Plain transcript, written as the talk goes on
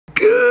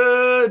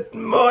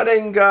Good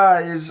morning,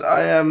 guys.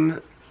 I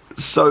am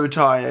so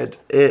tired.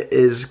 It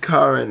is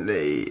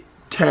currently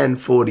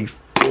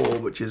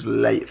 10:44, which is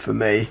late for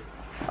me.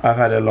 I've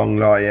had a long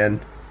lie-in.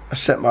 I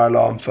set my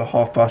alarm for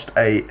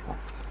 8:30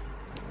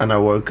 and I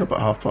woke up at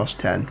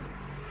 10:30.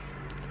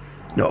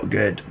 Not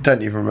good.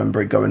 Don't even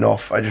remember it going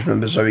off. I just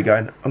remember Zoe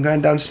going, I'm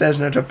going downstairs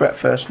and I have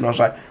breakfast, and I was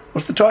like,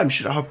 what's the time?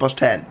 She's at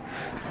 10:30.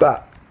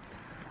 But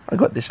I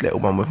got this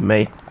little one with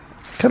me,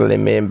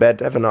 cuddling me in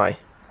bed, haven't I?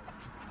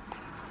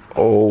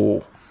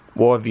 Oh,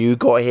 what have you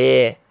got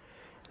here?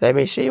 Let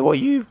me see what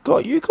you've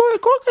got. You got a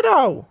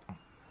crocodile.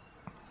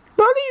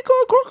 Daddy, you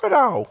got a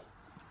crocodile.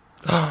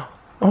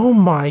 Oh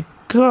my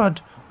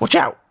god. Watch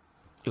out.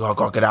 You got a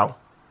crocodile.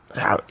 Watch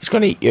out. He's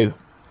going to eat you.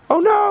 Oh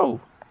no.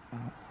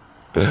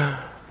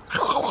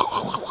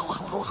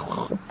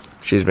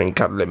 She's been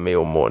cuddling me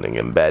all morning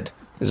in bed.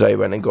 Zoe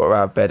went and got her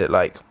out of bed at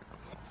like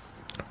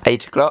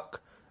 8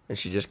 o'clock. And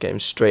she just came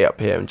straight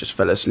up here and just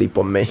fell asleep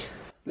on me.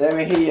 Let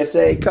me hear you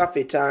say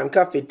coffee time,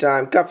 coffee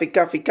time, coffee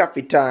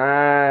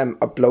time.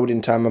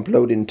 Uploading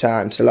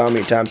time,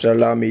 salami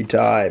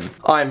time.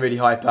 I'm really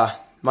hyper.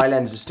 My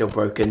lens is still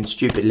broken,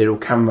 stupid little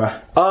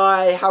camera.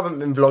 I haven't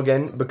been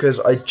vlogging because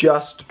I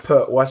just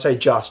put, well I say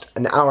just,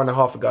 an hour and a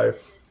half ago,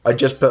 I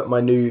just put my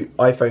new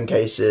iPhone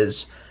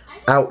cases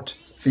out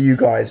for you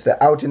guys.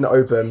 They're out in the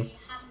open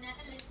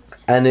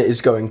and it is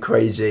going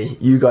crazy.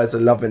 You guys are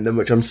loving them,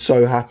 which I'm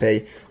so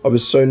happy. I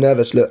was so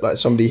nervous. Look, like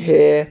somebody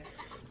here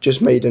just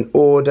made an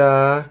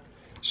order.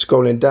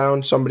 Scrolling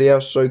down, somebody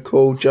else so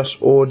cool just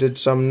ordered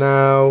some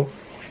now.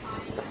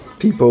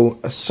 People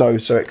are so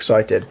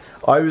excited.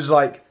 I was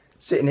like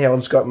sitting here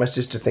on Skype with my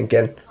sister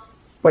thinking,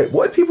 wait,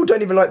 what if people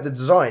don't even like the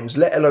designs,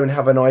 let alone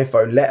have an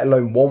iPhone, let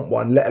alone want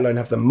one, let alone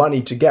have the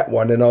money to get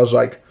one? And I was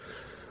like,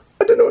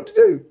 I don't know what to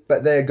do.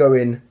 But they're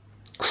going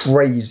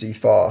crazy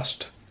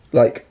fast.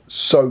 Like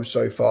so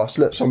fast.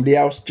 Look, somebody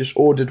else just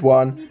ordered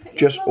one.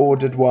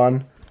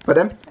 But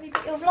then, have you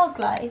put your vlog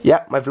live?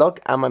 Yeah, my vlog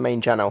and my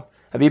main channel.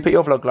 Have you put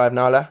your vlog live,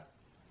 Nala?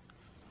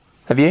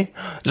 Have you?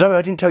 Zoe,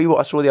 I didn't tell you what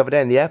I saw the other day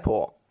in the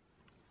airport.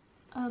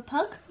 A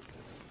pug?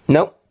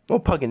 No, not a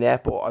pug in the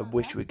airport. I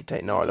wish we could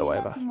take Nala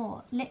over.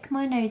 More. Lick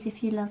my nose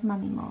if you love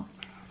mummy more.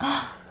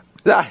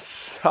 That's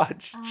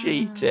such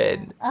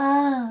cheating.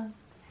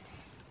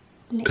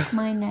 Lick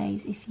my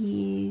nose if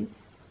you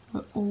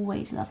will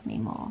always love me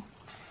more.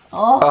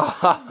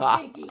 Oh,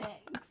 big licks.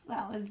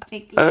 That was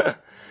big licks.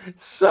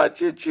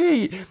 Such a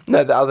cheat.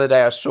 No, the other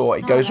day I saw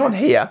it goes on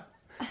here.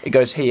 It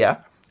goes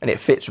here and it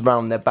fits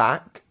around their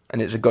back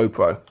and it's a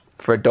GoPro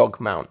for a dog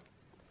mount.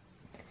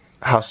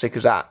 How sick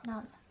is that?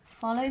 Now,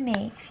 follow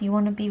me if you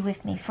want to be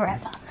with me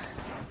forever.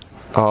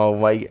 Oh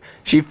wait,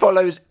 she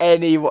follows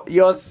anyone.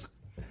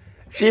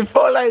 She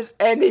follows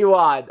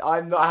anyone.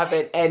 I'm not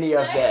having any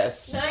of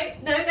this. No, yes,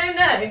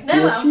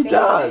 Alfie. she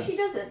does. No, she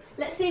doesn't.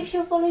 Let's see if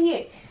she'll follow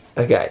you.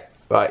 Okay,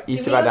 right, you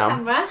sit back down.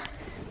 Camera.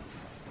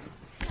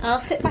 I'll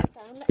sit back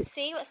down. Let's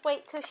see. Let's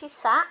wait till she's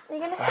sat. Are you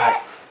going to sit?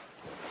 Right.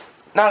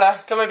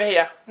 Nala, come over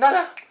here.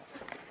 Nala,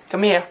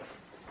 come here.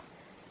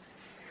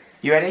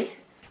 You ready?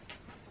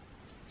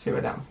 Sit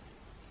back down.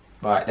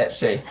 Right, let's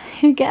see.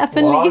 Get up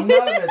and leave. I'm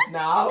nervous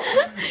now.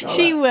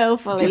 She will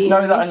follow you. Just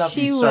know that I love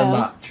you so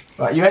much.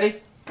 Right, you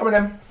ready? Come on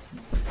then.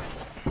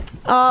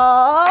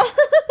 Oh.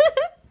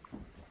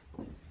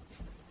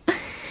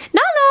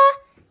 Nala,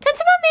 come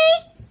to mummy.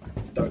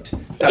 Don't.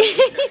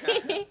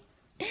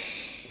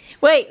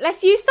 Wait,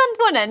 you stand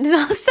one end and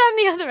I'll stand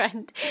the other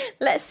end.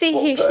 Let's see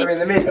who put her in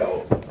the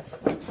middle.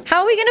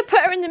 How are we going to put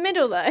her in the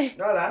middle though?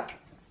 Nala,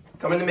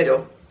 come in the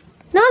middle.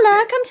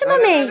 Nala, come to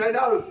mummy. No,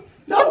 come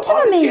to I was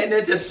mummy. getting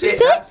her to sit.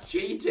 That's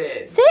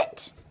cheating.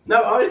 Sit.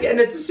 No, I was getting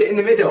her to sit in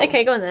the middle.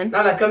 Okay, go on then.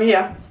 Nala, come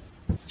here.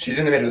 She's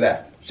in the middle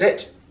there.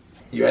 Sit.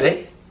 You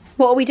ready?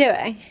 What are we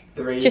doing?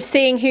 3. Just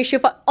seeing who she'll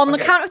follow. On the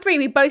count of 3,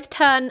 we both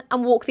turn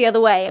and walk the other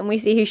way and we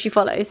see who she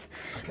follows.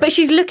 Okay. But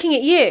she's looking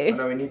at you.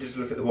 No, we need to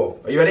look at the wall.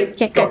 Are you ready?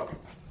 Yeah, go.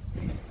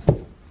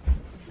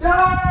 No! Oh!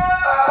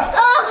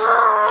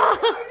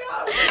 No,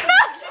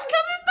 she's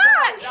coming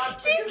back!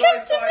 She's come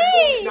to me!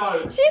 No,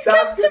 she's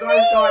come to me! I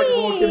started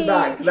walking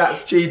back.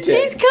 That's cheating.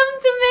 She's come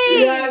to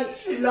me! Yes,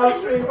 she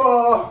loves me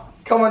more.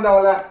 Come on,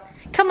 Nala.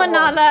 Come on,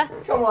 Nala.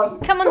 Come on.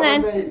 Come on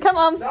then. Come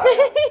on. Nala,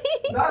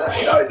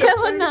 no, come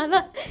on,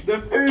 Nala. The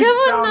food's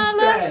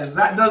downstairs. Nala.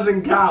 That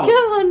doesn't count.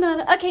 Come on,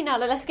 Nala. Okay,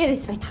 Nala, let's go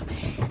this way now.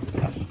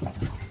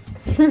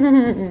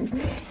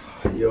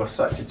 You're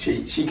such a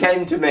cheat. She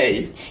came to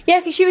me. Yeah,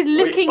 because she was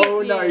looking at you.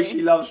 Oh no,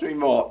 she loves me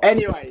more.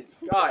 Anyways,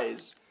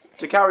 guys,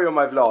 to carry on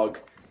my vlog,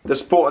 the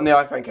support on the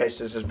iPhone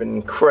cases has been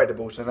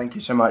incredible, so thank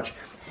you so much.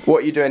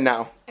 What are you doing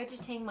now?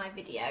 Editing my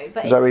video,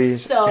 but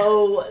Zoe's, it's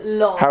so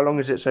long. How long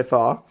is it so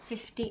far?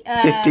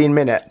 15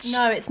 minutes.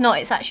 No, it's not.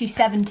 It's actually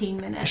 17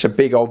 minutes. It's a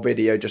big old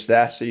video just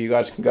there, so you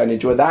guys can go and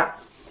enjoy that.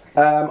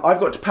 I've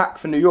got to pack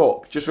for New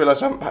York. Just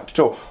realised I haven't packed at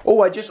all.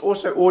 Oh, I just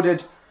also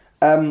ordered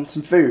some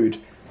food.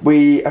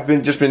 We have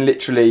just been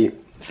literally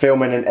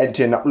filming and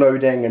editing,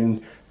 uploading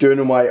and doing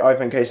all my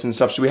iPhone cases and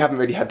stuff, so we haven't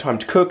really had time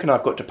to cook and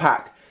I've got to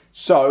pack.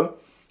 So,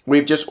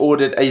 we've just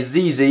ordered a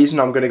ZZ's and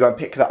I'm going to go and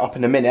pick that up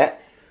in a minute.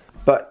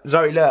 But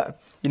Zoe, look,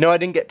 you know I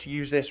didn't get to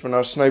use this when I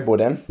was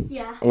snowboarding?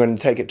 Yeah. I'm going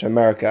to take it to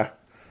America.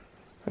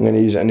 I'm going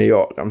to use it in New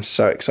York. I'm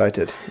so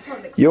excited.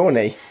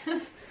 Yawny.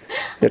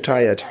 You're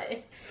tired.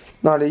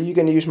 Nala, you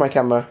going to use my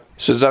camera?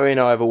 So Zoe and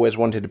I have always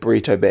wanted a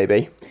burrito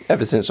baby,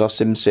 ever since our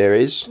Sim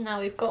series. Now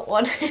we've got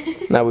one.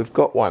 Now we've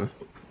got one.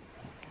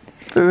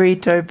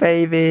 Burrito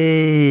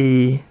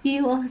baby.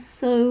 You are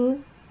so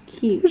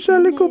cute. It's a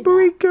little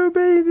burrito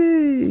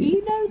baby. Do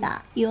you know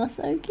that? You're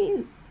so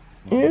cute.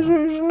 You're so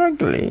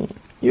snuggly.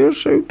 You're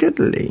so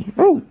cuddly.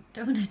 Oh.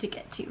 Don't want her to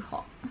get too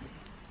hot.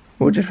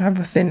 We'll just have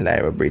a thin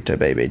layer of burrito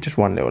baby. Just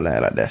one little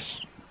layer like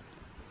this.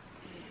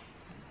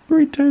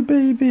 Burrito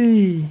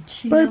baby.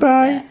 Bye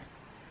bye.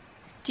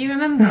 Do you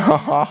remember? Do you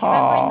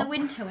remember in the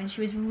winter when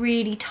she was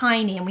really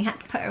tiny and we had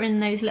to put her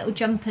in those little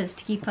jumpers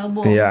to keep her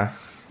warm? Yeah.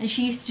 And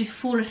she used to just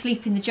fall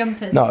asleep in the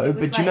jumpers. No,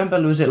 but do you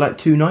remember, was it like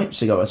 2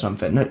 nights ago or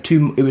something? No,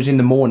 it was in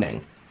the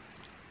morning.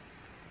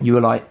 You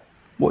were like,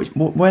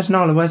 where's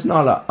Nala, where's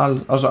Nala? I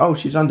was like, oh,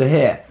 she's under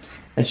here.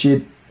 And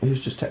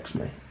who's just texted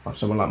me? Oh,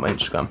 someone like my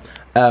Instagram.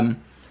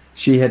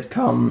 She had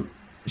come,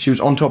 she was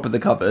on top of the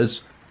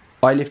covers.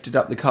 I lifted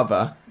up the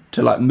cover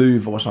to like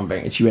move or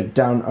something, and she went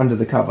down under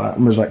the cover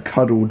and was like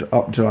cuddled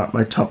up to like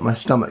my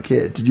stomach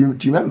here. Do you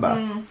remember?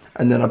 Mm.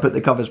 And then I put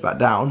the covers back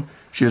down.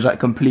 She was like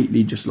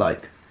completely just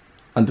like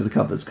under the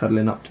covers,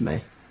 cuddling up to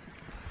me.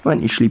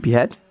 Weren't you,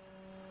 sleepyhead?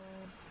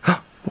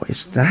 What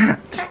is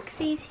that?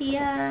 Taxi's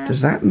here.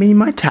 Does that mean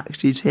my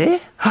taxi's here?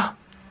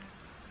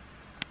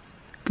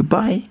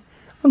 Goodbye.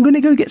 I'm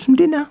gonna go get some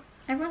dinner.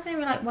 Everyone's gonna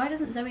be like, why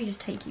doesn't Zoe just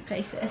take you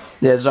places?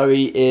 Yeah,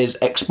 Zoe is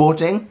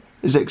exporting.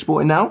 Is it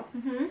exporting now?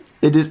 Mm-hmm.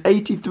 It is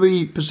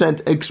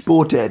 83%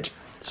 exported.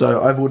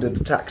 So I've ordered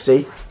a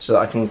taxi so that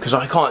I can, because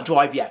I can't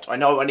drive yet. I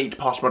know I need to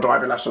pass my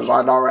driving lessons.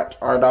 I know it.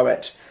 I know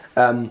it.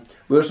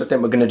 We also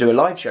think we're going to do a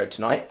live show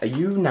tonight. Are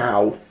you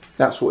now?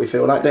 That's what we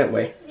feel like, don't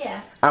we?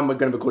 Yeah. And we're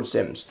going to record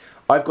Sims.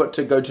 I've got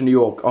to go to New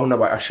York. Oh no,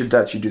 wait, I should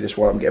actually do this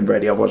while I'm getting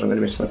ready. Otherwise I'm going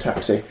to miss my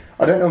taxi.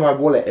 I don't know where my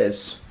wallet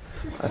is.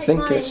 I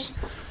think mine. It's...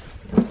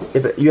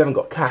 Yeah, but you haven't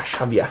got cash,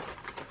 have you?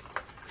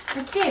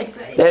 I did,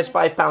 but... There's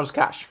 £5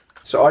 cash.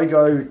 So I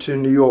go to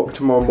New York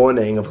tomorrow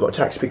morning. I've got a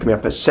taxi picking me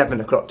up at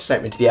 7 o'clock to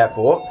take me to the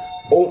airport.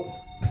 Oh,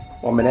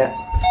 1 minute.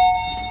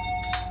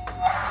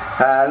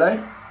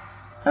 Hello?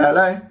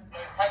 Hello?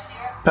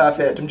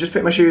 Perfect, I'm just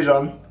putting my shoes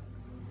on.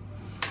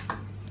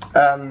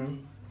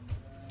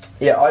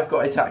 Yeah, I've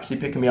got a taxi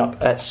picking me up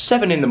at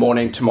 7 in the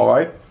morning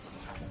tomorrow.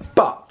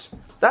 But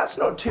that's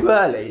not too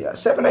early.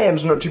 7 AM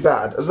is not too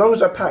bad. As long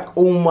as I pack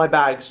all my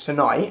bags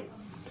tonight,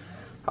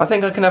 I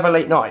think I can have a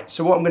late night.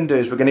 So what I'm going to do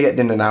is we're going to get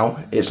dinner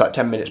now. It's like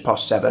 10 minutes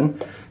past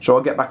 7. So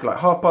I'll get back at like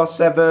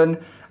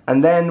 7:30.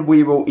 And then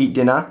we will eat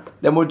dinner.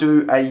 Then we'll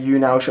do a You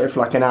Now show for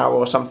like an hour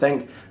or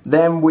something.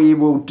 Then we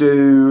will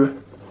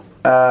do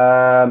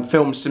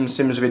film some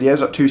Sims videos,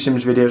 like 2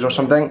 Sims videos or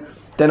something.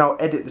 Then I'll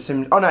edit the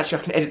Sims. Oh no, actually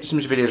I can edit the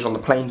Sims videos on the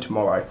plane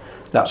tomorrow.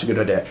 That's a good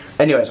idea.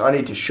 Anyways, I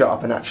need to shut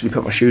up and actually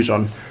put my shoes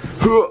on.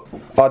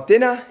 Our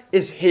dinner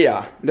is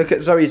here. Look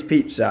at Zoe's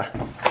pizza.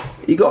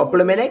 You got a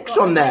blooming eggs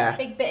on there.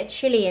 Big bit of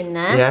chilli in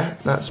there. Yeah,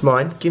 that's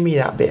mine. Give me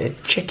that bit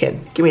of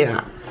chicken. Give me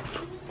that.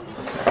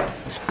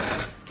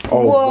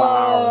 Oh, whoa.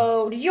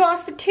 Wow. Did you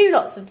ask for 2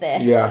 lots of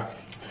this? Yeah.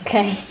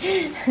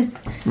 Okay.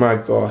 My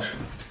gosh.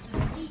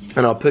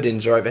 And our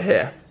puddings are over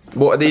here.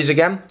 What are these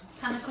again?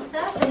 Panna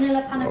cotta,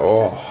 vanilla panna cotta.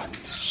 Oh,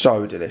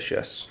 so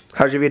delicious.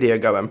 How's your video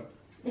going?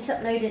 It's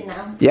uploaded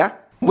now. Yeah?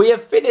 We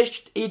have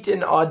finished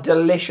eating our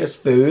delicious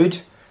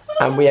food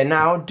and we are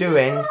now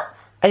doing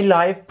a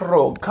live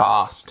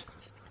broadcast.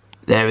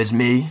 There is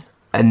me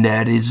and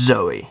there is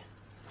Zoe.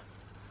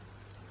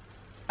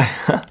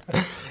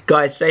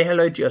 Guys, say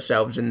hello to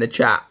yourselves in the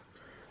chat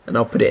and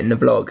I'll put it in the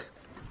vlog.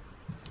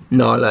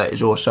 Nala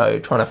is also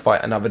trying to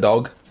fight another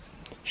dog.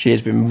 She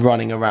has been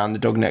running around. The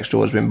dog next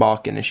door has been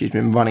barking and she's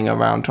been running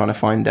around trying to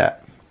find it.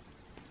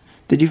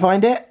 Did you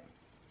find it?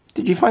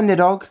 Did you find the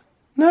dog?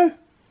 No?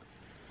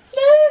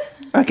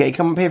 No. Okay,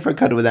 come up here for a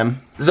cuddle with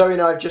them. Zoe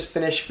and I have just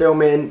finished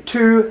filming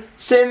 2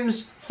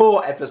 Sims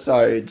 4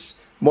 episodes.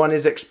 One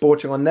is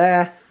exporting on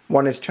there,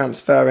 one is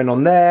transferring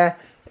on there.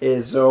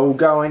 It's all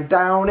going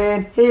down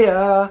in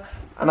here.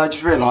 And I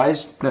just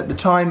realised that the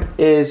time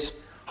is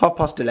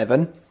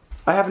 11:30.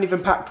 I haven't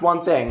even packed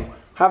one thing.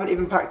 Haven't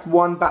even packed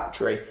one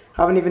battery.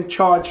 Haven't even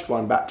charged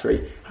one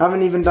battery.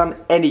 Haven't even done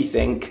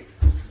anything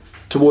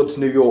towards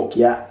New York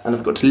yet. And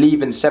I've got to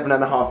leave in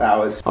 7.5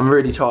 hours. I'm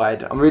really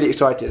tired. I'm really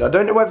excited. I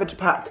don't know whether to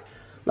pack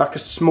like a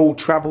small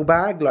travel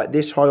bag, like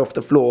this high off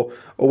the floor,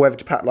 or whether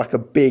to pack like a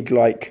big,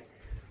 like,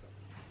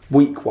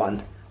 week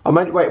one.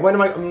 Wait, when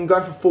am I? I'm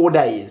going for 4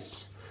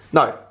 days.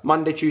 No,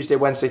 Monday, Tuesday,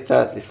 Wednesday,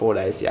 Thursday, 4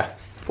 days, yeah,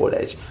 4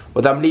 days.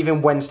 Well, I'm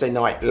leaving Wednesday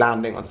night,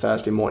 landing on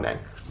Thursday morning.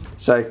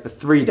 So for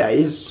 3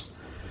 days,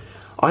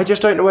 I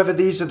just don't know whether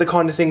these are the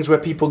kind of things where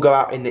people go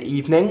out in the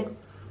evening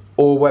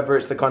or whether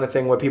it's the kind of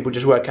thing where people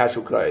just wear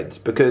casual clothes.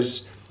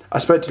 Because I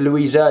spoke to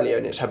Louise earlier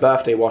and it's her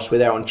birthday whilst we're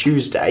there on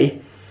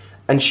Tuesday.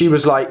 And she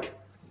was like,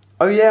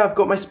 oh yeah, I've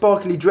got my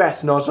sparkly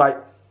dress. And I was like,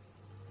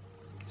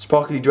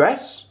 sparkly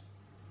dress?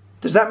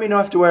 Does that mean I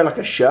have to wear like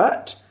a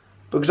shirt?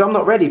 because I'm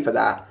not ready for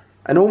that.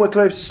 And all my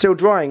clothes are still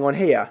drying on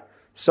here.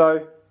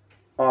 So,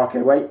 oh,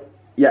 okay, wait.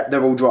 Yeah,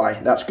 they're all dry.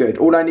 That's good.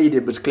 All I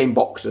needed was clean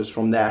boxers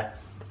from there.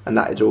 And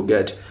that is all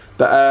good.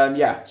 But,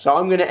 yeah, so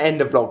I'm going to end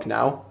the vlog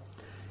now.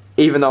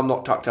 Even though I'm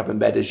not tucked up in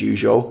bed as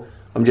usual.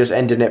 I'm just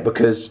ending it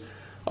because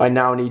I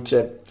now need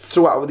to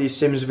sort out all these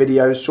Sims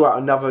videos, sort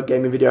out another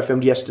gaming video I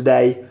filmed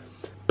yesterday,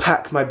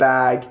 pack my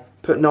bag,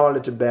 put Nala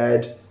to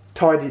bed,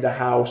 tidy the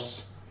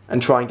house,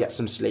 and try and get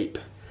some sleep.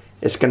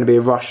 It's going to be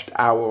a rushed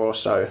hour or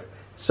so.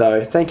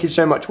 So, thank you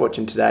so much for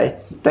watching today.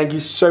 Thank you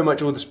so much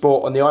for all the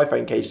support on the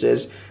iPhone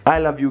cases. I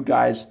love you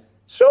guys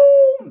so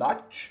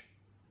much.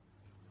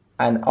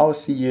 And I'll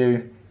see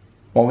you,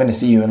 well, I'm going to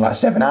see you in like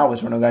 7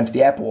 hours when I'm going to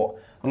the airport.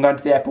 I'm going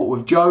to the airport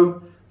with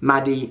Joe,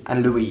 Maddie,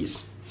 and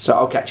Louise. So,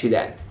 I'll catch you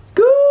then.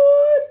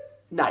 Good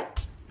night.